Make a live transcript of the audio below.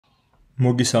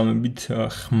მოგესალმებით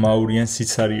ხმაურიან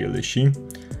სიცარიელეში.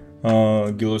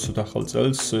 გილოსოთ ახალ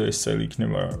წელს, ეს წელი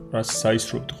იქნება რაც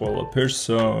საისრობთ ყველაფერს,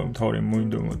 თავი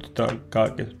მოინდომოთ და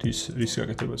გააკეთოთ ის, რის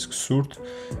გაკეთებაც გსურთ.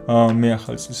 მე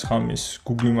ახალ წელს ხამის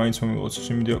Google მაინც მომილოცავს,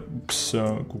 იმიტომ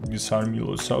Google-ს არ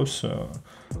მილოცავს.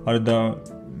 არა და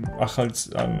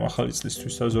ახალი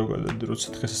წლისთვის და ზოგადად როცა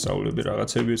დღესასწაულები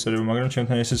რაღაცები ეწერება, მაგრამ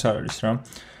ჩემთან ესეც არ არის რა.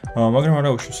 მაგრამ არა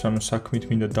უშავს, საქმით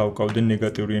მინდა დავკავდე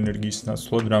ნეგატიური ენერგიის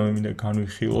ნაცვლად, რამე მინდა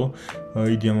განვიხილო,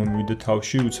 იდეა მომივიდა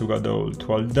თავში, უცებ გადავალი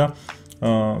თვალი და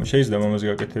შეიძლება ამაზე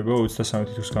გაკეთება 23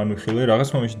 თითქოს განვიხილე. რაღაც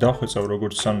მომენტში დახვეწავ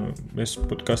როგორც ეს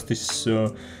პოდკასტის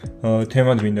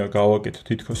თემად მინდა გავაკეთო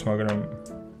თითქოს, მაგრამ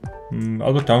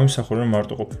ალბათ დამიმსახურე რომ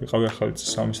მარტო ყოფილიყავი ახალი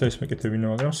წლის სამისა ეს მეკეთებინა,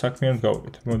 მაგრამ საქმიანად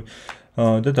გავაკეთე. მოდი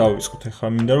და დავიწყოთ ახლა.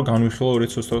 მინდა რომ განვიხილო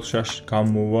 2024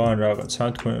 გამოვა რაღაცა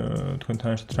თქვენთან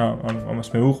ერთად რა, ანუ ამას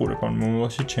მე ვუყურებ, ანუ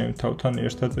მომავალში ჩემ თავთან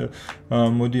ერთად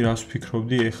მოდი რას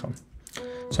ვფიქრობდი ახლა.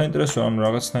 საინტერესოა, ანუ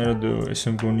რაღაცნაირად ესე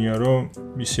მგონია რომ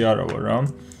ისე არა ვარ რა.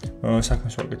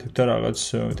 საქმეს ვაკეთებ და რაღაც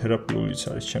თერაპიულიც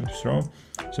არის ჩემთვის, რომ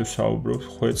ესე საუბრობ,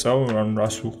 ხვეწავ, ანუ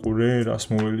რას ვუყურე, რას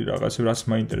მოველი რაღაცები, რაც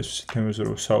მაინტერესებს თემებზე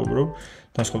რომ საუბრობ.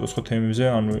 და სხვადასხვა თემებზე,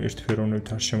 ანუ ერთფეროვნებით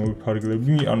არ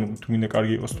შემოვიფარგლები, ანუ თუ მინდა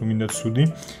კარგი იყოს, თუ მინდა ცუდი.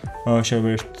 შეიძლება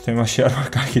ერთ თემაში არ ვარ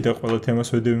კარგი და ყველა თემას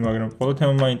ვედები, მაგრამ ყველა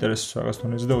თემა მაინტერესებს რაღაც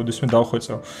დონეზე და ოდესმე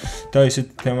დავხვეწავ. და ისეთ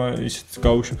თემა ისეთ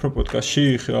გავუშვებ, რომ პოდკასტში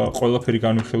ყველაფერი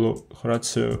განვიხილო, რაც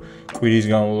კვირის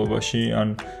განმავლობაში, ან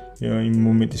იმ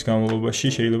მომენტის განმავლობაში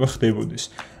შეიძლება ხდებოდეს.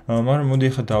 მაგრამ მოდი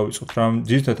ახლა დავიწყოთ, რა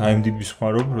ძირითადად IMDb-ს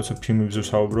ვხმარობ, როცა ფილმებზე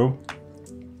ვსაუბრობ.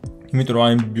 იმიტომ რომ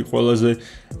IMDb ყველაზე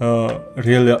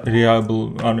reliable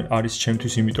არის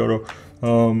ჩემთვის, იმიტომ რომ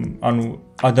ანუ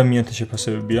ადამიანთა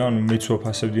შეფასებებია, ანუ მეც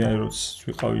ვაფასებდი, როცა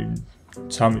ვიყავი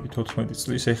 13-14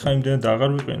 წლის, ეხლა იმდენად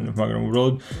აღარ ვიყენებ, მაგრამ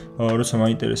უბრალოდ როცა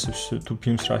მაინტერესებს თუ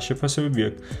ფილმს რა შეფასებები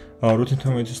აქვს, Rotten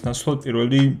Tomatoes-ის ნაცვლად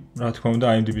პირველი, რა თქმა უნდა,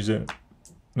 IMDb-ზე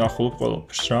ნახულობ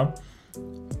ყველაფერს რა.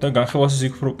 და განხილვასაც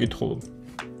იქ უფრო ვკითხულობ.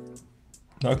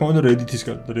 რა თქმა უნდა, Reddit-ის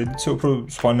გარდა, Reddit-ზე უფრო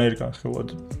სხვანაირი განხილვა,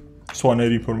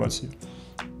 სხვანაირი ინფორმაცია.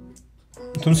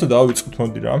 თუმცა დავიწყოთ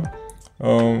მოდი რა.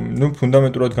 ნუ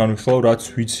ფუნდამენტურად განვიხილავ, რაც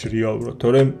ვიცი რეალურად,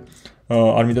 თორემ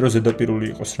არ მინდა რომ ზედაპირული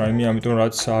იყოს რაიმე, ამიტომ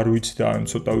რაც არ ვიცი და ან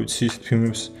ცოტა ვიცი ის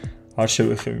ფილმებს არ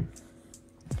შევეხები.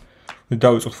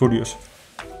 დავიწყოთ Furious.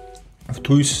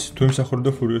 თუ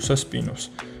იმსახურდა Furious-ას spin-offs.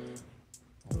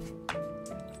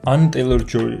 ან Taylor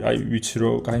Joy, აი ვიცი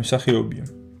რომ კაი მსახიობია.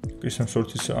 Chris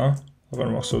Hemsworth-ისა, აღარ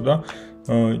მახსოვდა.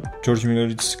 George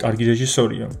Miller-იც კარგი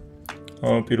რეჟისორია.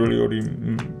 პირველი ორი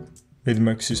Mad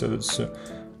Max-ი, სადაც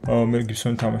Mel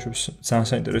Gibson თამაშობს, ძალიან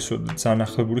საინტერესოა და ძალიან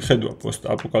ახლებული ხედვა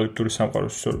პოსტ-აპოკალიფტური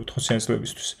სამყაროს 80-იანი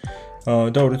წლებისთვის.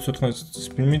 და 2014 წლის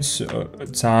ფილმიც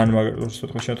ძალიან მაგარი,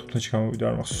 2014-15-ში გამოვიდა,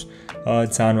 არ მახსოვს.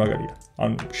 ძალიან მაგარია.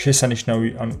 ანუ შესანიშნავი,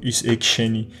 ანუ ის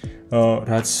ექშენი,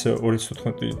 რაც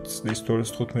 2014 წლის,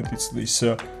 2015 წლის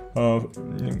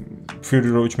Fury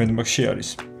Road Mad Max-ში არის.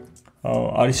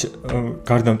 არის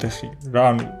გარდამტეხი რა,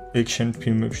 ანუ ექშენ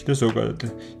ფილმებში და ზოგადად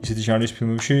ისეთი ჟანრის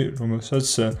ფილმებში, რომელსაც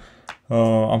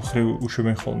ამ ხრივ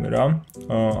უშვებენ ხოლმე რა.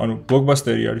 ანუ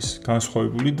ბლოკბასტერი არის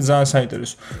განსხვავებული და ძალიან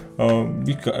საინტერესო.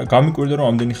 გამიკვირდა რომ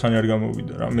ამდენი ხანი არ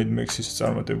გამოვიდა რა, Mad Max-ის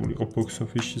წარმატებული იყო box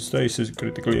office-ის და ისე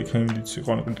კრიტიკული ექიმებიც იყო,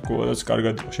 ანუ კრიტიკულადაც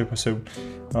კარგად იყო შეფასებული.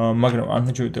 მაგრამ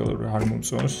Anna Joy Taylor არ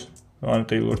მომწონს. Anna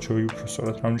Taylor Joy უფრო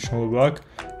სწორად რა მნიშვნელობა აქვს.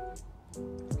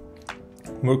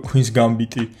 Queen's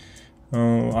Gambit-ი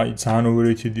აი ძალიან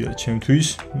overrated-ია ჩემთვის.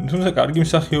 თუმცა კარგი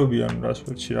მსახიობია, ანუ რას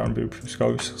ვეთქი რა, ან ბევრი ფილმს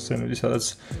გავიხსენებდი, სადაც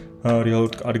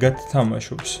რეალურად კარგად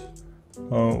თამაშობს.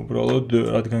 უბრალოდ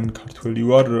რადგან ქართველი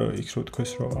ვარ, იქ რო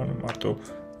თქვეს რომ ანუ მარტო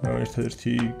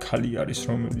ერთადერთი ქალი არის,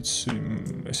 რომელიც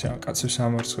ესე კაცებს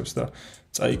ამარცხებს და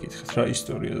წაიკითხეთ რა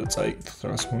ისტორია და წაიკითხეთ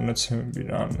რაღაც მონაცემები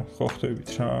რა, ანუ ხო ხვდებით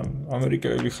რა,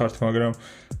 ამერიკელები ხართ, მაგრამ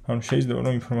ანუ შეიძლება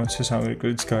რომ ინფორმაციას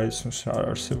ამერიკელიც გაეცნოს, არ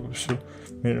არსებობს რომ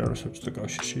მე რა საბჭოთა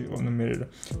კავშირში იყო და მე რა.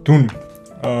 დუნი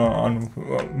ანუ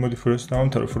მოდი Furious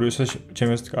დავამთავრო, Furious-ს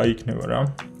ჩემს კაი იქნება რა.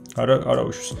 არა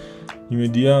უშვის.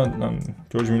 იმედია, ან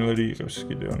George Miller-ი იღებს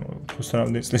კიდე, ანუ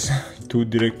 29 წლის თუ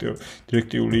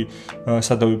დირექტიული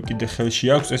სადავები კიდე ხელში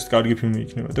აქვს, ეს კარგი ფილმი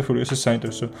იქნება და Furious-ს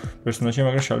საინტერესო პერსონაჟია,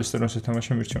 მაგრამ Charlize Theron-ს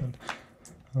ეთამაშა მირჩევნად.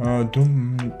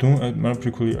 მაგრამ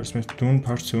პრიკული არის, მე Dune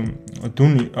Part 2.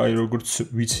 Dune, აი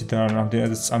როგორც ვიცი და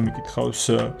რამდენადაც წამიკითხავს,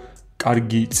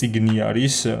 კარგი წიგნი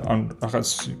არის, ანუ რაღაც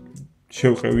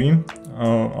შევყევი,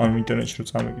 ანუ ინტერნეტში რო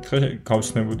წამიკითხე,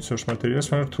 გავცნობოდი source materials,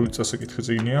 მაგრამ რთული წასაკითხე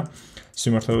წიგნია.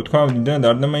 სიმართლე რა თქვა, იმდენად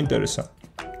არ დამაინტერესა.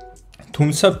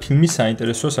 თუმცა ფილმი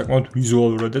საინტერესოა საკმაოდ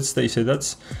ვიზუალურადაც და ისედაც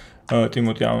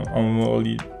ტიმოტი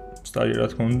ამოვალი სტარი რა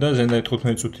თქმა უნდა, ზენდაი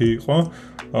 15 წუთი იყო.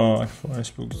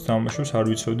 Florence Pugh-ს თამაშობს, არ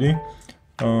ვიცოდი.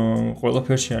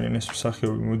 ყველაფერში არიან ეს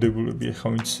მსახიობი მოდებულები,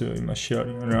 ეხლა ვინც იმაში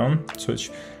არიან რა, სვეტში.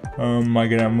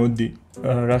 მაგრამ მოდი,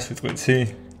 რას ვიტყვი?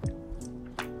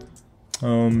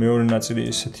 მეორე ნაწილი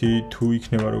ესეთი თუ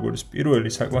იქნება როგორც პირველი,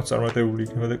 საკმაოდ წარმატებული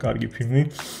იქნება და კარგი ფილმი.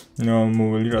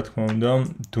 მოველი რა თქმა უნდა,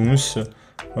 დუნს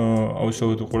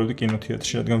აუცილებლად უყურებდი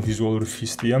კინოთეატრში, რადგან ვიზუალური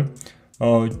ფისტია.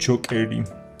 ჯოკერი.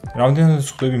 რამდენადაც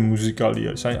ხვდები მუსიკალი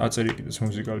არის, აი აწერია კიდეც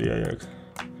მუსიკალი აი აქ.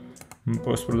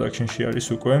 Post production-ში არის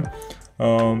უკვე.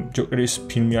 ჯოკერის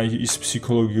ფილმი აი ის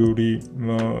ფსიქოლოგიური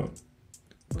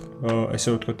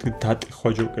ესე ვთქვათ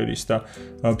დატეხვა ჯოკერის და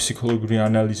ფსიქოლოგიური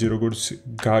ანალიზი როგორც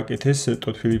გააკეთეს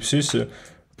ტოდ ფილიპსის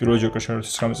პირველ ჯოკერში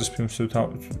როცა 19 წლის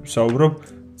ფილმს საუბრობ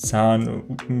ძალიან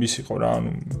ის იყო რა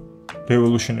ანუ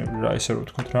რევოლუციონერი რა ესე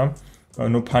ვთქვათ რა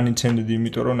no pun intended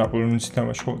იმიტომ რომ ნაპოლეონის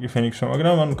თამაში ხო კი ფენიქსმა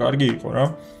მაგრამ ანუ კარგი იყო რა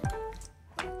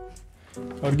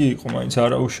კარგი იყო მაინც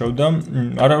არაუშავდა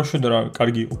რა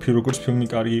კარგი იყო როგორც ფილმი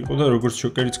კარგი იყო და როგორც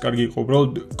ჯოკერიც კარგი იყო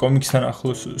უბრალოდ კომიქსთან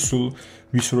ახლოს სულ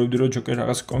ვისურვებდი რომ ჯოკერი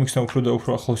რაღაც კომიქსთან უფრო და უფრო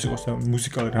ახლოს იყოს და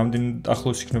მუსიკალი რამდენად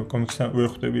ახლოს იქნება კომიქსთან ვერ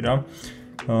ხვდები რა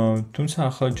თუმცა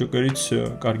ახლა ჯოკერიც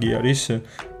კარგი არის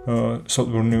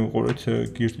სოლბორნი უყურეთ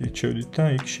გირდით შევდით და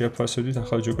იქ შეაფასებდით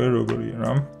ახლა ჯოკერი როგორია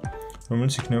რა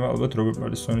რომელიც იქნება ალბათ რობერტ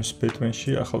პატინსონის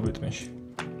ბეტმენში ახალ ბეტმენში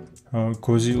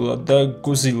გოზილა და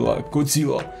გოზილა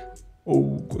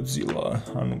გოძილა,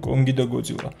 ანუ კონგი და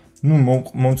გოძილა. ნუ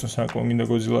მომწონს რა კონგი და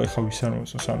გოძილა, ეხლა ვის არ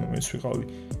მომწონს, ანუ მეც ვიყავი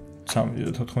 13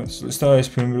 და 14 წლის და ეს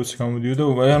ფილმი როცა გამოდიოდა,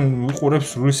 ანუ უყურებ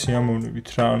სრული სიამოვნებით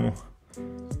რა, ანუ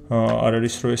არ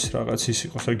არის რომ ეს რაღაც ის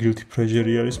იყოს, რა guilty pleasure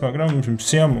არის, მაგრამ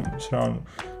სიამოვნებს რა, ანუ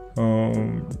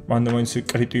მანდ-მაინც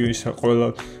კრიტიკისა ყველა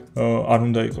არ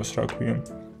უნდა იყოს რა ქვია.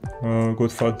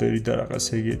 Godfather-ი და რაღაც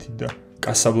ეგეთი და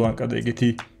Casablanca და ეგეთი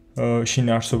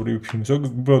შინაარსობრივი ფილმი.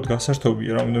 ზოგადად უბრალოდ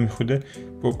გასართობია რა, უნდა მიხვიდე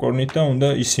პოპკორნით და უნდა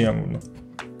ისიამოვნო.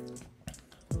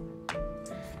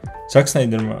 ზაკ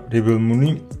სნაიდერმა Rebel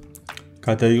Moon-ი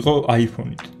გადაიღო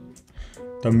iPhone-ით.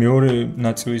 და მეორე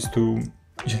ნაწილის თუ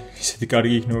ისეთი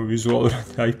კარგი იქნება ვიზუალურად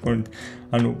iPhone-ით,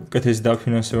 ანუ უკეთესი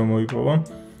დაფინანსება მოიპოვა.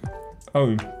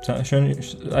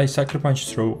 აი საკრეფანჩიც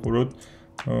რო უყუროთ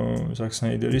ზაკ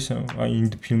სნაიდერის აი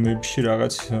ინდი ფილმებში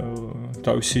რაღაც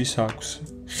თავისი აქვს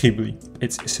ხიბლი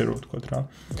ესე რო ვთქვათ რა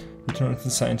Eternal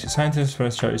Scientist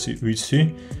franchise ვიცი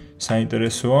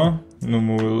საინტერესოა ნუ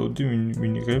მოველოდი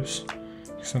ვინ იღებს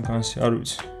ისონ განსი არ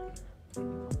ვიცი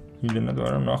იმდენად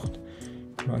ვარ ნახოთ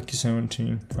Lucky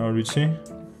 17 არ ვიცი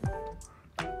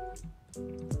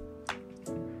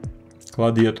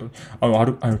Gladiator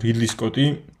ანუ რიდლი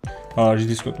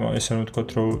სკოტმა ესე რო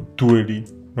ვთქვათ რომ დუელი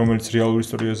რომელიც რეალური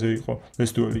ისტორიაზე იყო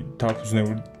ეს დუელი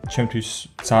დაფუძნებული ჩემთვის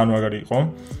ძალიან მაგარი იყო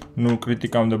ნუ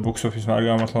კრიტიკამ და box office-მა არ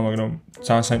გამართლა მაგრამ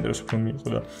ძალიან საინტერესო ფილმი იყო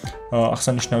და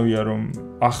აღსანიშნავია რომ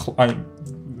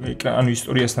ანუ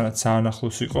ისტორიასთანაც ძალიან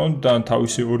ახლოს იყო და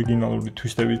თავისი ორიგინალური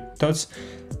twist-ებითაც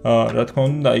რა თქმა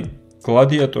უნდა აი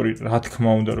გლადიატორი რა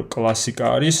თქმა უნდა რომ კლასიკა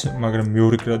არის მაგრამ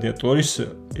მეორე გლადიატორის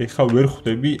ეხა ვერ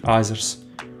ხვდები აზრს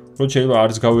რომ შეიძლება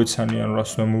არც გავეცანი ანუ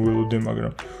რას უნდა მოველოდე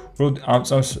მაგრამ რომ ამ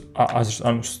წამს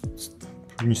ანუ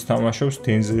მის თამაშობს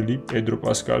დენზელი, პედრო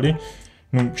პასკალი,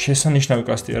 ნუ შესანიშნავი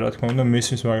კასტია რა თქმა უნდა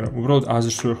მესმის, მაგრამ უბრალოდ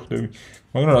აზრს ვერ ხვდები.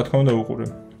 მაგრამ რა თქმა უნდა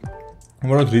უყურებ.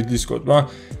 უბრალოდ რიდლი სკოტმა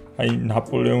აი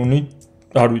ნაპოლეონი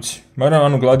არ ვიცი. მაგრამ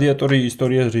ანუ გლადიატორი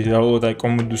ისტორია რეალურად აი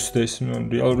კომოდუს და ეს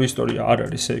რეალური ისტორია არ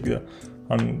არის ეგ და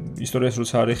ანუ ისტორიას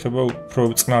როცა არ ეხება უფრო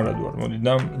წყნარად ვარ მოდი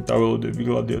და დაველოდები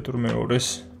გლადიატორ მეორეს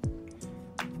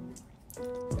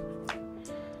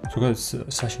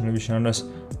ზოგადად საშინლების ჟანრს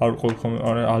არ ვყოლ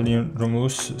ხოლმე ალიან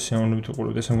რომელს სიამოვნებით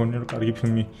უყურებთ ეს მგონია რომ კარგი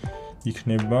ფილმი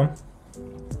იქნება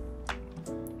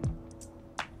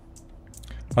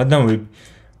ადამიანები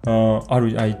არ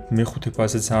ვიცი აი მეხუთე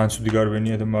ფაზა ძალიან ცუდი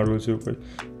გარბენია და მარველზე უკვე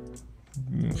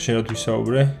ხშირად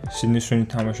ვისაუბრე სიდნი სვინი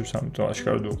თამაშობს ამიტომ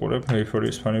აშკარად უყურებ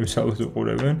ეიფორიის ფანების ალბათ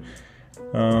უყურებენ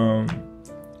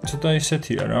ცოტა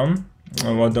ისეთია რა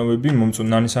ადამიანები მომწონ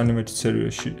ნანის ანიმეების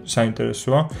სერიალში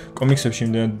საინტერესოა კომიქსებში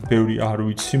იმდენად ბევრი არ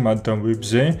ვიცი მაგრამ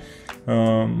ვებზე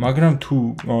მაგრამ თუ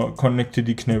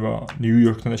connected იქნება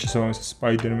ნიუ-იორკთან და შესაბამისად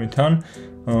სპაიდერმენთან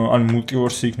ან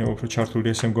მულტივერსი იქნება უფრო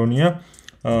ჩართული ესე მგონია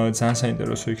ძალიან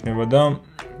საინტერესო იქნება და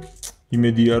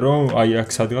იმედია რომ აი აქ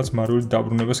სადღაც მარველი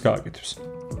დაბრუნებას გააკეთებს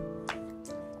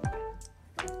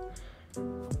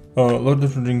Lord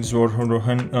of the Rings War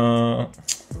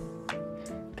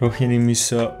როჰენიმის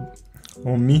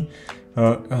ომი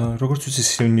როგორც ვიცი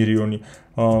სილმირიონი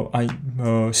აი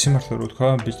სიმართლე რო თქვა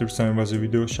ბიჭებს ძამებაზე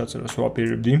ვიდეოს ჩაწერას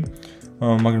ვაპირებდი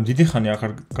მაგრამ დიდი ხანი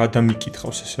აღარ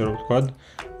გადამიკითხავს ესე რო თქვა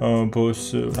ბოლოს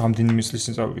რამდენიმე წლის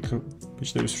წინ წავიკითხე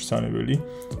ბიჭების ბრძანებელი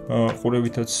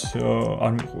ყურებითაც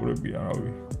არ მიყურებია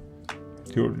რავი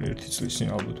ერთი წლის წინ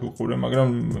ალბათ უყურე, მაგრამ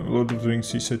Lord of the Rings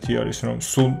ისეთი არის, რომ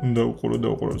სულ უნდა უყურო და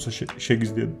უყურო, როცა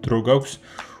შეგიძლია დრო გაქვს.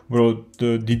 უბრალოდ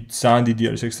ძალიან დიდი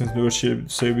არის extended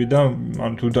version-ები და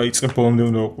ანუ თუ დაიწყებ ბოლომდე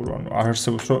უნდა უყურო. ანუ არ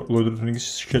არსებობს რომ Lord of the Rings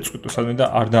შეწყვიტო სადმე და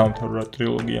არ დაამთავრო რა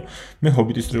ტრილოგია. მე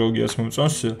Hobbit-ის ტრილოგიას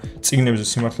მომწონს. წიგნებზე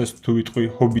სიმართლეს თუ ვიტყვი,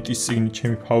 Hobbit-ის წიგნი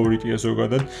ჩემი ფავორიტია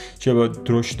ზოგადად. შეიძლება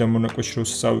დროში და მონაკვეთში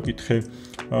როცა წავიკითხე,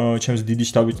 ჩემს დიდი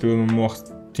შთაბეჭდილება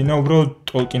მოახდინა უბრალოდ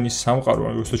Tolkien-ის სამყარო,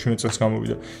 ანუ 28 წელს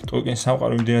გამოვიდა. Tolkien-ის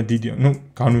სამყარო იმდენად დიდია. ნუ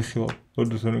განვიხილავ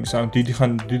Lord of the Rings, ამ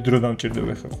დიდი დრო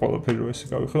დამჭირდება ხა ყველაფერი რომ ესე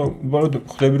გავიხილავ. უბრალოდ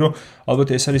ხვდები რომ ალბათ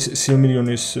ეს არის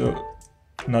Silmarillionis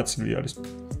ნაწილი არის.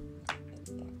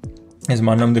 ეს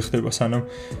მანამდე ხდება სანამ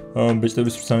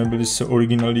ბეჭდების ბრძანებელის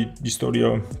ორიგინალი ისტორია,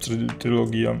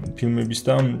 ტრილოგია ფილმების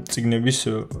და წიგნების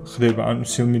ხდება. ანუ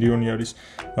Silmarillion არის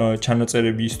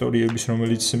ჩანაწერები ისტორიების,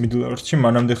 რომელიც Middle Earth-ში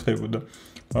მანამდე ხდებოდა.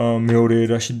 მეორე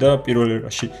ერაში და პირველ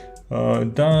ერაში.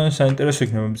 და საინტერესო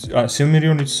იქნება.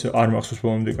 Silmarillion's არ მახსოვს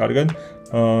ბოლომდე კარგად.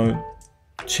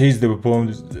 შეიძლება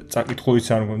ბოლომდე წაკითხულიც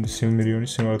არ მგონი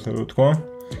Silmarillion's სიმართლე რო თქვა.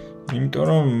 იმიტომ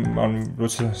რომ ანუ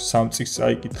როცა სამ წიგნს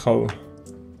წაიკითხავ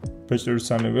ბეჭდების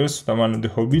ბრძანებელს და მანამდე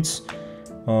Hobbit-ს,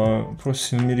 უფრო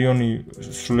Silmarillion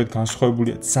სრულად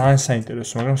განსხვავებულია, ძალიან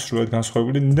საინტერესო, მაგრამ სრულად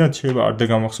განსხვავებული და შეიძლება არ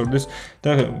დაგამახსოვდეს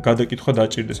და გადაკითხვა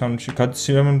დაჭირდეს. ანუ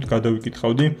Silmarillion-ს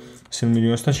გადავიკითხავდი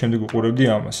Silmarillion-ს და შემდეგ უყურებდი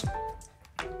ამას.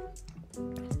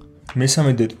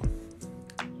 მესამე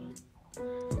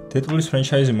Deadpool-ის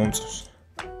ფრენჩაიზი მომწონს.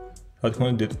 რა თქმა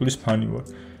უნდა, Deadpool-ის ფანი ვარ.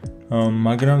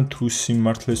 მაგრამ თუ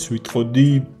სიმართლეს ვიტყოდი,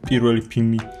 პირველი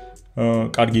ფილმი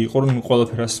კარგი იყო, რომ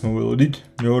ყველაფერს მოველოდით.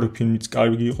 მეორე ფილმიც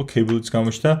კარგი იყო, Cable-იც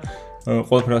გამოჩნდა,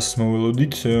 ყველაფერს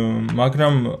მოველოდით,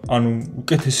 მაგრამ ანუ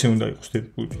უკეთესი უნდა იყოს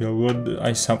Deadpool. რეალურად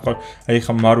აი სამყარო, აი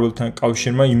ხა Marvel-თან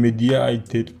კავშირმა იმედია, აი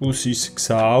Deadpool-ს ის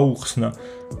გზა აუხსნა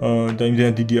და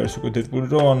იმდენად დიდი არის უკვე Deadpool,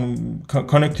 რომ ანუ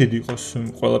connected იყოს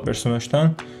ყველა პერსონაჟთან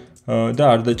და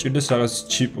არ დაჭირდეს რაღაც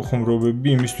cheap ხუმრობები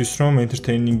იმისთვის, რომ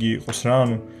entertaining იყოს რა,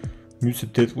 ანუ მივცეთ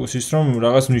Deadpool-ს ის რომ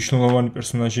რაღაც მნიშვნელოვანი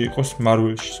პერსონაჟი იყოს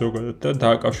Marvel-ში ზოგადად და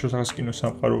დააკავშიროს რაღაც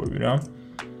კინოსამყაროები რა.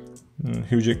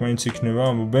 Hugh Jackman-იც იქნება,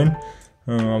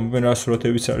 ამობენ რა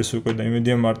სურათებიც არის უკვე და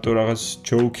იმედია მარტო რაღაც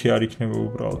ჯოუკი არ იქნება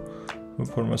უბრალოდ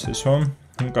ფორმას ეს რომ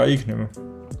კაი იქნება.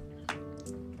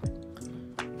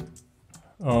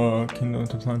 Kingdom of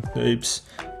the Planet of the Apes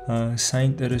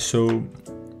საინტერესო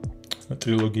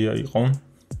ტრილოგია იყო.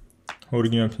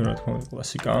 ორიგინალი ფილმი რა თქმა უნდა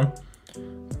კლასიკაა.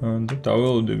 და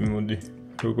დაველოდები მოდი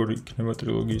როგორ იქნება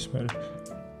ტრილოგიის მერე.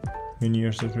 Many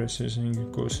years of racing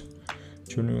goes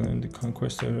Journey and the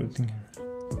Conquest of everything.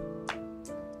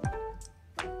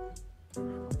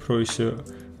 Pro-ის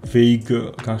vague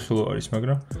განხილვა არის,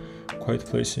 მაგრამ Quiet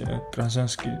Place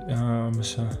კრაზანსკი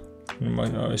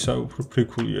ესა უფრო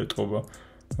პრიკულია ეთყობა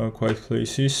Quiet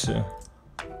Place-ის.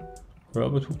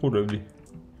 ალბათ უყურებდი.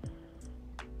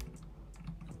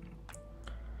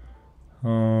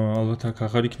 ალბათ აქ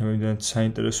აღარ იქნება იმდენად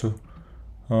საინტერესო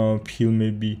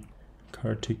ფილმები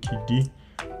Karate Kid,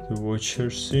 The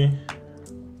Watchers-ი,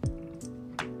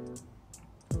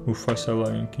 Mufasa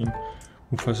Lion King,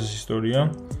 Mufasa-ს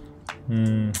ისტორია.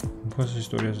 Mufasa-ს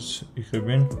ისტორიას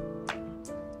იღებენ.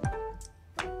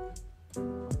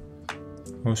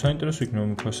 საინტერესო იქნება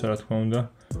Mufasa რა თქმა უნდა.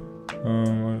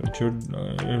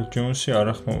 Jones-ი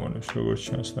არ ახმოვანებს როგორც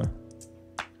ჩანს და.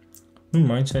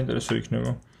 მაინც საინტერესო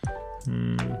იქნება.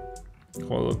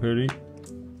 ყველაფერი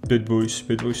Bad Boys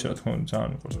რა თქმა უნდა ძალიან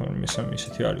მიყვარს, მაგრამ მესამე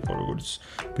ისეთი არ იყო როგორც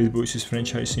Bad Boys-ის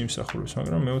ფრენჩაიზი იმსახურებს,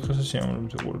 მაგრამ მეოთხესაც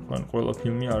სიამოვნებით ვიყურებ, ან ყველა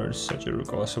ფილმი არ არის საჭირო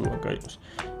კლასებულად გაიყოს.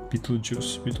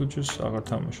 Beetlejuice აღარ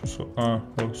თამაშობს.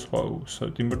 სხვა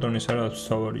Tim Burton-ის არაა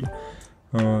თავარია.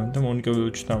 და Monica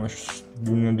Bellucci თამაშობს.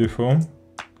 Willem Dafoe,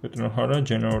 Catherine Hara,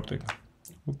 Jenna Ortega.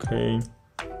 Okay.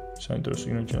 საინტერესო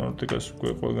იქნება Jenna Ortega-ს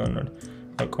უკვე ყველგან არის.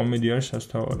 კომედია არის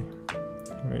სასთავარი.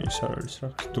 ის არის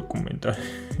რაღაც დოკუმენტარი.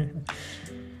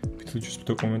 Beetlejuice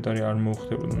დოკუმენტარი არ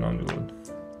მოხდებოდა ნამდვილად.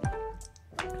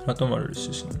 რატომ არ არის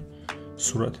ისინი?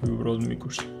 სურათები უბრალოდ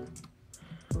მიგურს.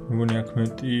 მგონი აქ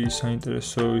მეტი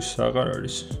საინტერესო ის აღარ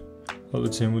არის.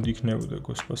 ალბათ ზემოდი იქნებოდა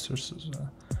Ghostbusters-ზე.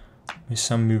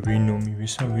 მესამე ვინომი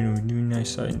ვინა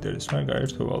ის საინტერესო, მაგრამ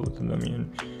გაერთობა ალბათ ადამიანი.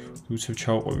 უცებ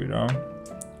ჩავყვები რა.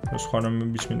 სხვა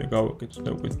რამებიც მინდა გავაკეთო და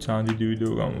უკვე ძალიან დიდი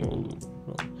ვიდეო გამოვალ.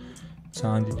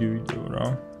 ძალიან დიდი ვიდეო რა.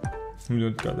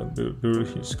 მუდმივად Beverly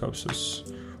Hills Cop-ს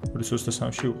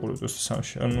 23-ში უყურებ,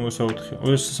 23-ში, ანუ 24-ში.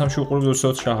 23-ში უყურებ,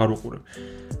 24-ში აღარ უყურებ.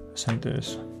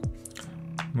 საინტერესო.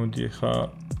 მოდი ხა,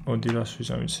 რას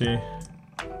ვიზამიცი?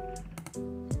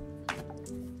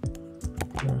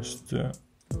 Most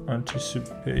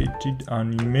anticipated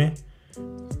anime.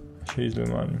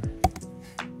 შეიძლება anime.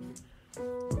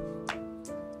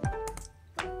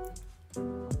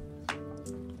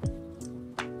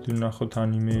 ვნახოთ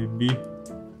ანიმეები.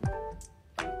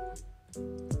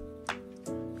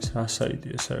 რა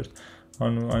საიტია საერთოდ?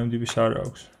 ანუ IMDb-ს არ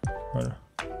აქვს, არა.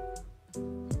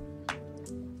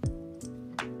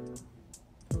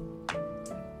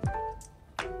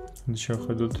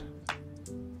 შევხედოთ.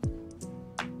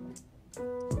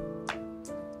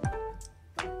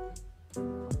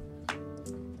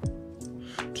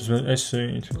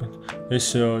 ეს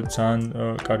ძალიან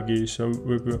კარგი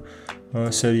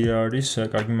სერია არის,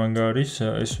 კარგი მანგა არის,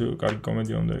 ეს კარგი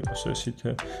კომედია უნდა იყოს, ესეთ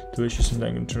delicious and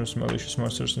dangerous malicious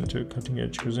monsters into cutting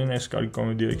edge cuisine, ეს კარგი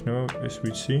კომედია იქნება, ეს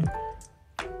ვიცი.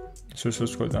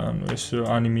 Suicide Squad ეს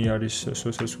ანიმე არის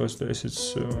Suicide Squad და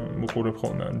ესეც უყურებ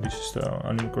ხოლმე DC-ს და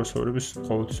ანიმე crossover-ების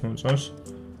ყოველთვის მომწონს.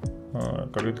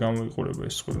 კარგად გამოიყურება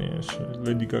ეს ყველი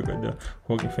Lady Gaga და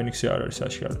Joaquin Phoenix-ი არ არის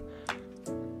აშკარა.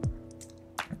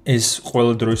 ეს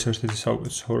ყველა დროის ერთ-ერთი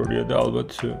საუკეთესო ჰორორია და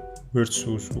ალბათ ვერც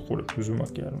უყურებ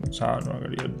უზუმაკი არ ძალიან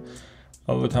მაგარია.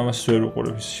 ალბათ ამას ვერ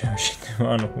უყურებ ის შემშინება,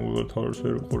 ანუ უბრალოდ ჰორორს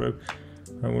ვერ უყურებ.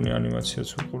 მეგონი ანიმაციაც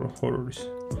უყურებ ჰორორის.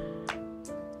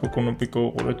 Piko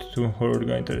უყურეთ თუ ჰორორი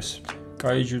გაინტერესებთ.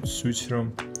 Kaijut's ვიცი რომ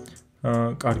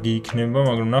კარგი იქნება,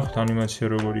 მაგრამ ნახოთ ანიმაცია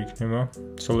როგორი იქნება.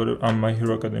 Solid am My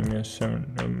Hero Academia 7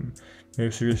 მე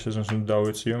სერიალს უნდა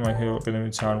დავეწიო, My Hero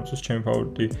Academia ძალიან უწევს, ჩემი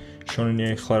ფავორიტი შონინია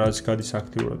ეხლა რაც გადის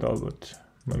აქტიურად ალბათ.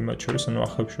 მათ შორის ანუ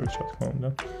ახალებს შორის რა თქმა უნდა.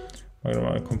 მაგრამ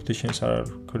ამ competition-ს არ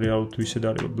რეალურად ვისედ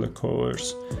არის Black Covers.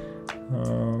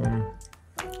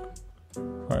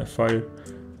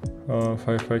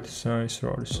 Firefighters is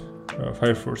Roris.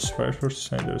 Fire Force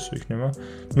საინტერესო იქნება.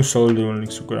 ნუ Solid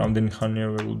Links უკვე რამდენი ხანია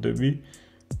ველოდები.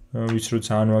 ვიცი რომ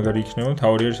ძალიან მაგარი იქნება.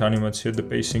 თავი არის ანიმაცია და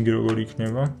pacing-ი როგორი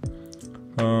იქნება.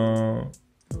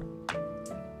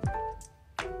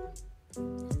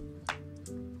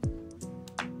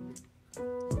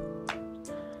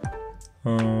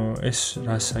 ეს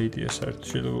რა საიტია საერთოდ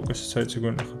შეიძლება უკვე საიტზე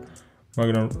გვენახა.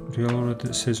 მაგრამ რეალურად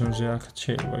სეზონზე აქ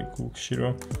შეიძლება Google-ში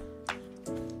რომ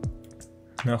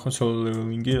ნახოთ solo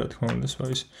leveling-ი, რა თქმა უნდა,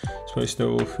 Spice the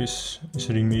Wolf-ის ეს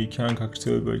remake ან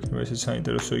გაგრძელება იქნება, ესეც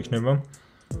საინტერესო იქნება.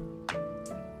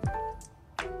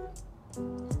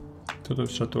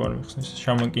 თვითონაც რატო არ მიხსნის?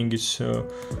 Shaman King-ის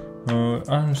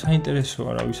ანუ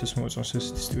საინტერესოა რა ვისაც მოწონს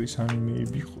ესეთი სტილის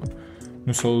ანიმეები ხო.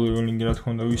 ნუ solo leveling-ი რა თქმა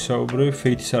უნდა ვისაუბრე,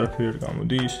 Fate-ის არაფერი არ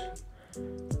გამოდის.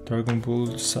 Dragon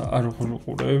Ball-ს არ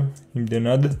უყურებ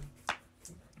იმდენად.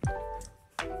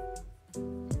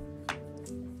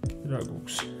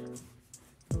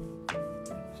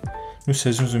 ნუ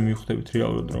სეზონზე მივხვდებით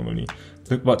რეალურად რომელი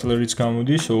Black Butler-იც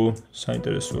გამოდის,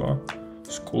 საინტერესოა.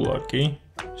 School-არკი,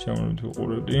 შემოვნებით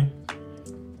ვუყურებდი.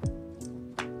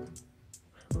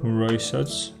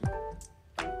 Rise-აც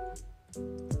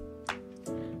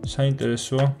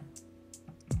საინტერესოა.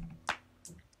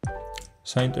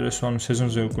 ანუ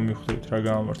სეზონზე უკვე მივხვდებით რა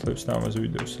გამართლებს და ამაზე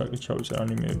ვიდეოს საკეთ ჩავიწერ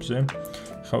ანიმეებზე.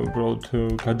 ხა უბრალოდ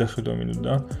გადახედვა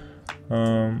მინდა.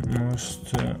 Most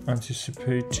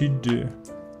anticipated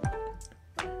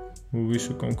movies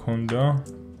უკვე მქონდა.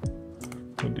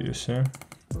 მოდი ესე.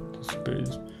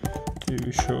 Anticipated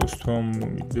TV shows თუ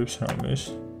მიგდებს რამეს.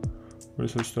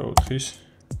 2024-ის.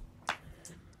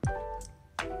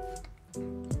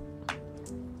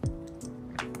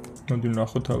 მოდი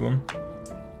ნახოთ აბა.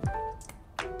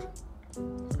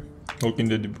 Walking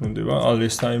Dead ბრუნდება,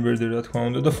 Alice Steinberg-ი რა თქმა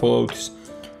უნდა და Fallout-ის.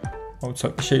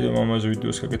 აუცილებლად შეიძლება ამაზე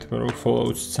ვიდეოს გაკეთება, რომ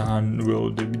Fallout-ს ძალიან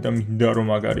ველოდები და მინდა რომ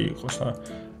მაგარი იყოს,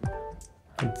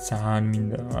 ძალიან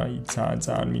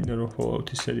მინდა რომ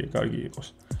Fallout-ის სერია კარგი იყოს.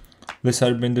 Les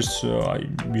Airbenders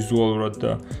ვიზუალურად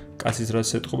და კაცის რაც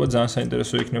ეთყობა ძალიან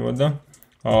საინტერესო იქნება და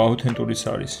აუთენტურიც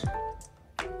არის.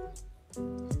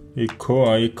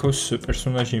 Echo's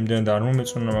პერსონაჟი იმდენად არ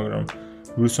მომეწონა, მაგრამ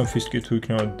Wilson Fisk-ი თუ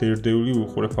იქნება Daredevil-ი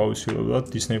უყურებ აუცილებლად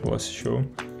Disney Plus-ის შოუ.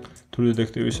 True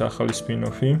Detective-ის ახალი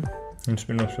spin-off-ი. იმ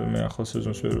spin-off-ს მე ახალ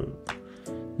სეზონს ვერ.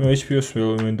 ნუ HBO-ს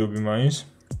ველმენდობი მაინც.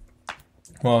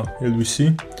 Elvis-ი.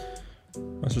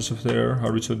 Masters of the Air,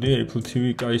 არ ვიცოდი, Apple TV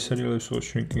კაი სერიალებს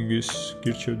Shrinking-ის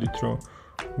გირჩევდით რომ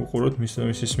უყუროთ Mr.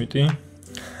 Mrs. Smith-ი.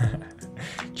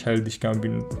 Childish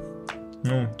Gambino.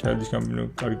 Childish Gambino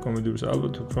კარგი კომედიური,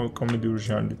 ალბათ უფრო კომედიური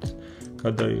ჟანრით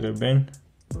გადაიღებენ.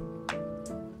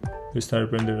 ეს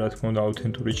Airbender რა თქმა უნდა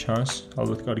აუთენტური ჩანს,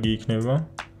 ალბათ კარგი იქნება.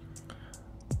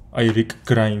 Rick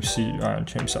Grimes-ი,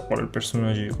 ჩემი საყვარელი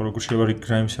პერსონაჟი იყო, როგორ შეიძლება Rick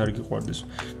Grimes-ი არ გიყვარდეს.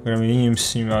 მაგრამ AMC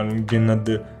იმდენად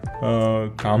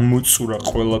გამოწურა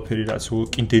ყველაფერი, რაც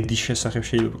Walking Dead-ის შესახებ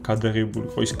შეიძლება გადაღებული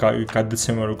იყო, ის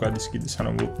გადაცემა რო გადის კიდე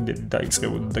სანამ Walking Dead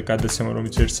დაიწყებოდა და გადაცემა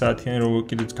რომელიც 1 საათიანი რო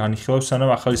კიდე განიხილავს,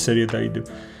 სანამ ახალი სერია დაიდებ.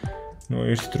 ნუ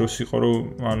ერთ დროს იყო რომ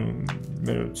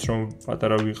მე რომ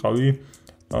პატარა ვიყავი,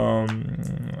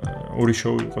 ორი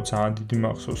შოუ იყო ძალიან დიდი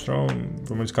მახსოვს,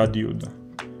 რომელიც გადიოდა.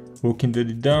 Walking Dead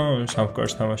და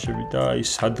სამყაროს თამაშები და აი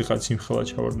სადღაც იმხელა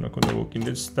ჩავარდნა ქონდა Walking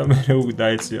Dead-ს და მე უკვე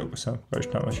დაეწია უკვე სამყაროს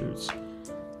თამაშებიც.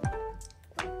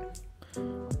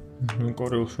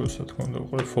 კორეულ შოუს თქმა უნდა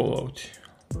უყურე Fallout-ი.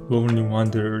 Lonely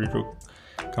Wanderer-ი რო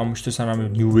გამოჩნდეს ან ამე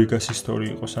New Vegas-ის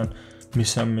story იყოს ან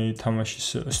მესამე თამაშის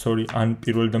story ან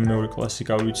პირველი და მეორე კლასი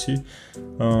გავიცი.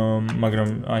 მაგრამ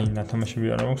აი ნათამაშები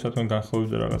არ მაქვს, თქო განხილვები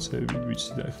და რაღაცები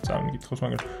ვიცი და ეხლა წამიგითხოს,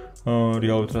 მაგრამ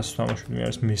რეალურად რას თამაშობდი მე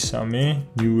არის მესამე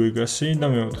New Vegas-ი და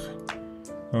მეოთხე.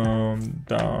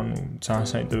 და ანუ ძალიან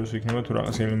საინტერესო იქნება თუ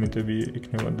რაღაც ელემენტები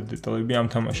იქნება და დეტალები ამ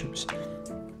თამაშების.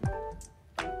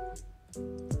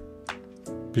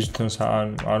 Ბიჭთანს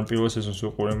არ პირველ სეზონს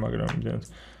უყურე, მაგრამ იმდენად.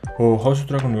 House of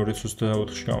Dragon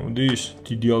 2024-ში გამოდის,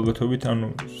 დიდი ალბათობით, ანუ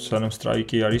სანამ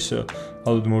სტრაიკი არის,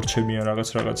 ალბათ მორჩებიან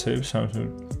რაღაცებს, ან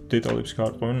დეტალებს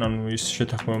გაარკვევენ, ანუ ის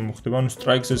შეთანხმება მოხდება, ანუ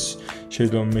სტრაიკზეც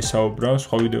შეიძლება მე საუბრა,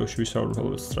 სხვა ვიდეოში ვისაუბრებ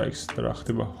ალბათ სტრაიკს და რა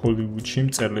ხდება ჰოლივუდში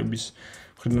მწერლების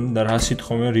მხრიდან და რა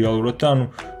სიტყვენ რეალურად და ანუ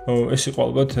ეს იყო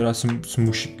ალბათ რაც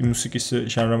მუსიკის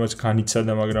ჟანრამაც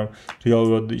განიცადა, მაგრამ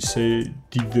რეალურად ისე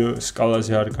დიდ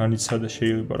სკალაზე არ განიცადა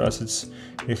შეიძლება რასაც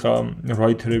ეხა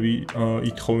რაიტერები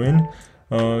ითხოვენ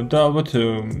და ალბათ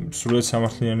სრულად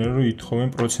სამართლიანია რომ ითხოვენ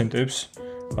პროცენტებს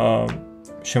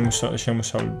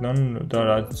შემოსავლიდან და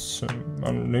რაც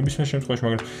ანუ ნებისმიერ შემთხვევაში,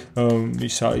 მაგრამ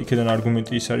ის იქიდან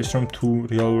არგუმენტი ის არის რომ თუ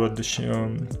რეალურად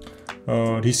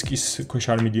რისკის ქვეშ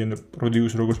არ მიდიან და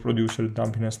როგორც პროდიუსერები და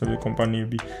ამფინანსებელები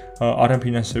კომპანიები არ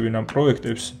ამფინანსებენ ამ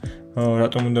პროექტებს,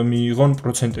 რატომ უნდა მიიღონ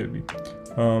პროცენტები.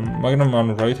 მაგრამ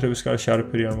ანუ რაიტერების კარში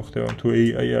არაფერი არ მოხდება, თუ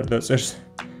AI არ დაწერს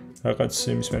რაღაც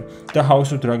იმის მერ. და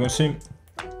House of Dragons-ი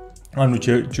ანუ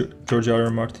George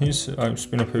R.R. Martin-ის აი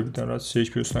სპინოფებიდან რაც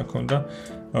HBO-სთან ჰქონდა,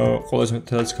 ყველაზე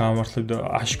მეტად გაამართლებდა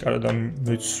აშკარად და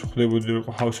მეც ხვდებოდი რომ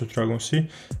House of Dragons-ი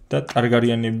და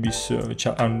ტარგარიანების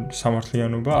ან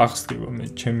სამართლიანობა აღსდგება მე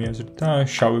ჩემი აზრით და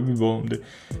შავები ბოლომდე.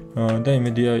 და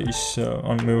იმედია ის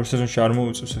ან მეორე სეზონში არ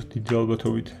მოუწევს დიდი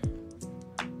ალბათობით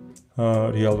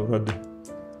რეალურად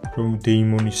რომ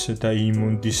დეიმონის და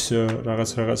იმონდის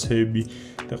რაღაცეები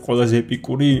და ყველაზე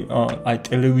ეპიკური აი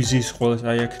ტელევიზიის ყველაზე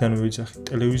აი აქედან ვიძახი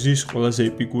ტელევიზიის ყველაზე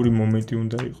ეპიკური მომენტი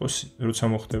უნდა იყოს როცა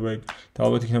მოხდება ეგ და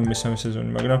ალბათ იქნება მესამე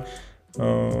სეზონი, მაგრამ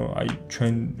აი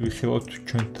ჩვენ ვიხილავთ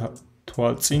ჩვენ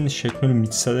თვალწინ შექმნილ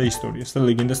მითსა და ისტორიას და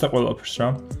ლეგენდას და ყველაფერს რა.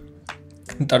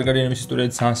 ტარგარიანების ისტორია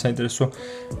ძალიან საინტერესო.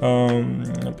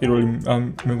 პირველი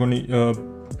მე მგონი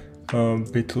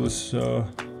Battles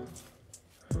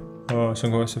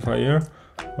Song of Fire,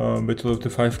 Battle of the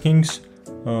Five Kings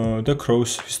და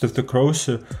Crows, Feast of the Crows,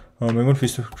 მე მგონი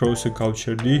Feast of the Crows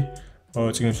გავჩერდი,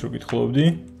 წიგნებს რო კითხულობდი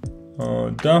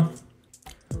და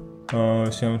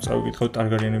სიამოვნებით წავიკითხავ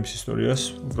ტარგარიანების ისტორიას,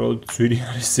 უბრალოდ ძვირი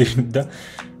არის წიგნი და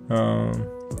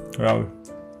რავი,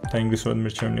 და ინგლისურად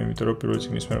მერჩემნი, იმიტომ რომ პირველი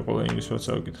წიგნის მე ყველა ინგლისურად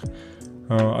წავიკითხე.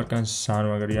 არკანს ძალიან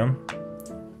მაგარია.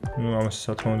 ნუ ამას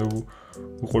რა თქმა უნდა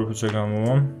უყურებ როცა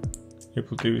გამოვა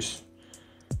Apple TV-ს.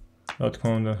 რა თქმა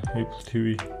უნდა Apple TV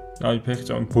აი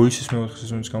ფეხწამი Voice-ის მეოთხე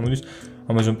სეზონის გამოდის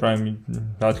Amazon Prime-ი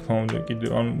რა თქმა უნდა კიდევ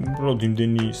ანუ უბრალოდ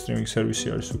იმდენი სტრიმინგ სერვისი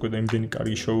არის უკვე და იმდენი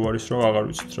კარგი შოუ არის რომ აღარ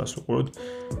ვიცით რას უყუროთ.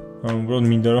 უბრალოდ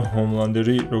მინდა რომ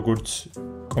Homelander-ი როგორც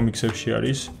კომიქსებში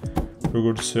არის,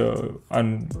 როგორც ან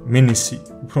მენესი,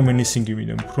 უფრო მენესინგი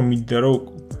მინდა რომ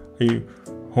აი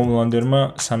Homelander-მა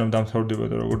სანამ დამთავრდება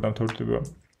და როგორ დამთავრდება,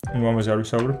 ну ამაზე არ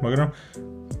ვისაუბრებ, მაგრამ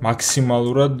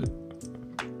მაქსიმალურად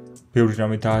ბევრი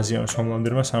რამე დააზიანოს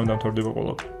Homelander-მა სანამ დამთავრდება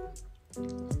ყველაფერი.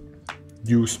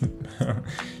 Jūs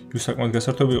საკმაოდ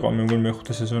გასართობი იყო, მე მგონი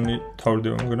მეხუთე სეზონი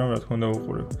თავრდება, მაგრამ რა თქმა უნდა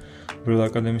ვუყურებ. Umbrella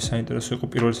Academy საინტერესო იყო,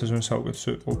 პირველი სეზონი საუკეთესო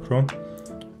იყო უფრო.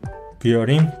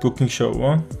 ბიარი, cooking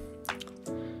show-ა.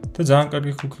 და ძალიან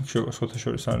კარგი cooking show-ა, სხვათა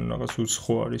შორის ან რაღაც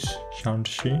უცხო არის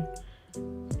ჟანრში.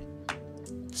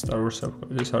 Star Wars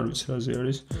ეს არ ვიცი რაზე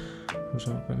არის.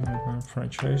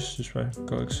 Franchise, Spy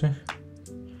Galaxy.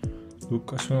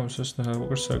 Lucasfilms-ს და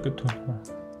როგორც საკეთო.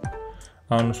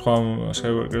 ანუ სხვა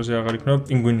Skywalker-ზე აღარ იქნება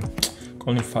პინგვინი,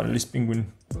 Colin Farrell-ის პინგვინი.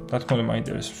 რა თქმა უნდა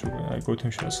მაინტერესებს უკვე, აი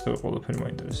Gotham-ში რაც ხდება ყველაფერი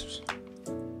მაინტერესებს.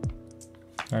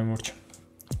 აი მორჩა.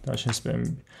 და შენ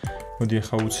სპემები. მოდი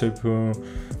ახლა უცებ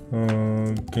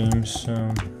games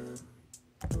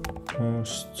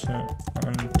most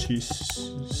anticipated.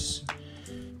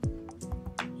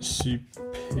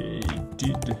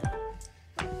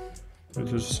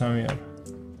 ეს სამი არის.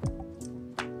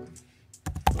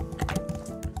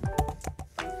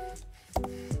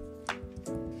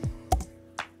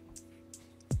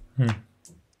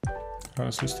 რა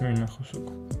სისტემი ნახოს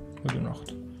უკვე. მოდი ნახოთ.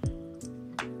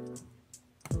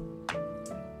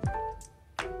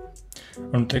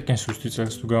 ანუ ტეკენს უსტი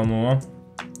წელს თუ გამოვა.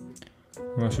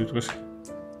 მას ვიტყვის.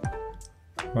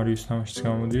 მარიოს თამაშიც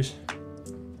გამოდის.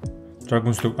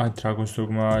 Dragon's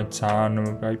Dogma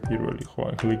ძალიან აი პირველი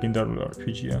ხო აი ლეგენდარული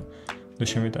RPG-ია და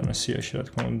შემეტანა სიაში რა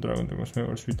თქმა უნდა Dragon's Dogma-ს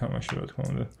მეურს ვითამაშე რა თქმა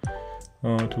უნდა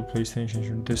თუ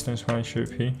PlayStation-ში Destiny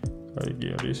შეფი კაიგი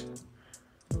არის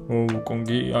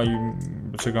კონგი აი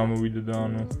როცა გამოვიდა და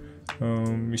ანუ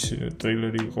მის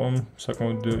ტრეილერი იყო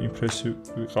საკმაოდ იმპრესივ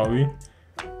ვიყავი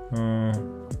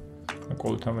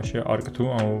კოლ თამაში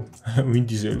არკ2 აუ ვინ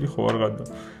დიზელი ხო არ გადო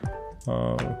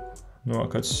ნუ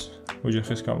აქაც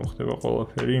ოჯახის გამოხდება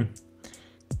ყველაფერი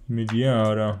იმედია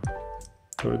არა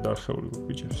თორე დარხეული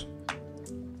ბიჭებს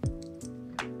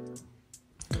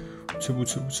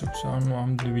უცებ ანუ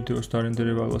ამ ვიდეოს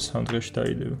დარენდერება ალბათ 3 დღეში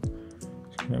დაიდება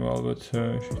იქნება ალბათ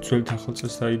ძველი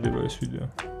ახალწელს დაიდება ეს ვიდეო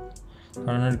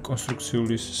თან არის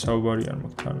კონსტრუქციული საუბარი არ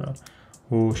მაქვს თან რა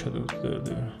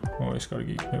ეს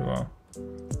კარგი იქნება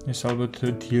ეს ალბათ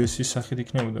DLC-ის სახით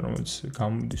იქნებოდა რომელიც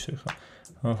გამოდის ახლა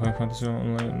Final Fantasy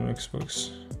Online on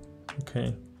Xbox.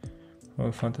 Okay.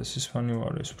 Final Fantasy-ს ფანი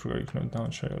ვარ, ეს უფრო კარგი იქნება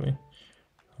დაუნშრეილი.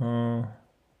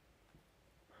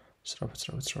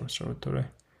 სრაფად თორე.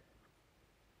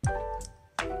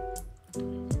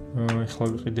 ეხლა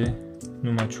ვიყიდე,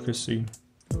 ნუ მაჩუქესი.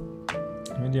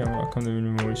 მედია აქამდე ვინ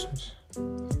მოისმის.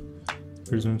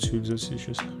 პერსონალ ცივილიზაციის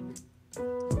შესახებ.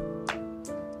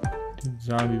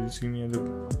 ძალიან დიდი წიგნია და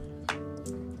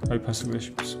აი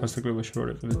ფასტაგლებაში ვარ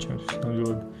იყიდე ჩემთვის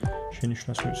ნამდვილად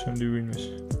შენიშვნას მივცემდი ვინმეს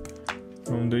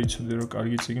რომ დაიცოდე რომ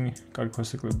კარგი წიგნი კარგი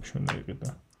ფასტაგლებაში უნდა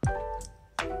იყიდო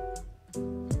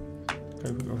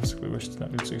კარგი ფასტაგლებაში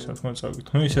წიგნი წიგნს რა თქმა უნდა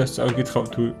წავიკითხო ნუ ისე წავიკითხავ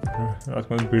თუ რა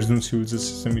თქმა უნდა პერსონალ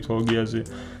ცივილიზაციის მითოლოგიაზე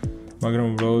მაგრამ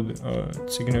უბრალოდ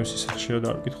წიგნებს ისე ხშირად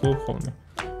არ ვკითხულობ ხოლმე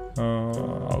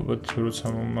ალბათ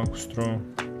როცა მაქვს დრო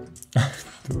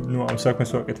ნუ ამ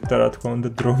საქმეს ვაკეთებ და რა თქმა უნდა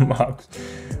დრო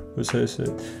მაქვს ესე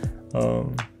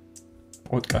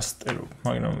პოდკასტერო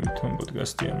მაგრამ თვითონ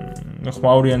პოდკასტია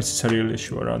ხმაურიან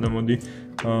სიცარიელეში ვარ და მოდი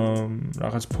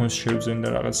რაღაც ფონს შევძენ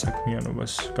და რაღაც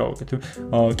საქმიანობას გავაკეთებ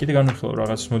კიდე განვიხილავ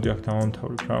რაღაც მოდი აქ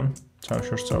დავამთავრებ რა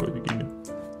სამშორს წავედი კიდე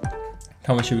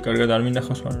თამაშები კარგად არ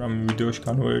მინახავს მაგრამ ვიდეოში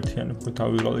განვაერთიანებ ხო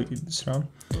თავიღალე კიდეც რა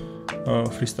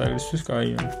ფრისტაილისთვის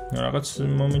კაია რაღაც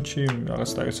მომენტში რაღაც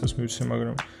დაეცას მივცე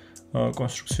მაგრამ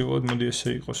კონსტრუქციულად მოდი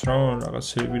ესე იყოს რომ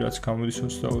რაღაცები რაც გამოდის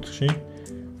 24-ში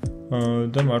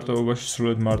და მარტოობაში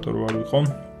სრულად მარტო რო არ ვიყო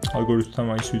ალგორითმთან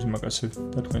მაინც ვიზმაკასებ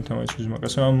და თქვენთან მაინც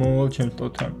ვიზმაკასებ ამ მომავალ ჩემს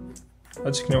ტოტთან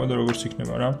რაც იქნება და როგორც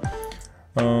იქნება რა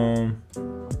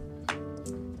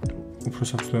უფრო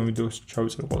საფრთხე ვიდეოს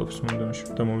ჩავიწერე ყველაფერს მომდევნოში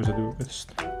და მომიზადებ უკეთესად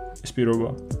ეს პირობა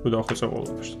რომ დავხვეწა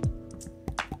ყველაფერს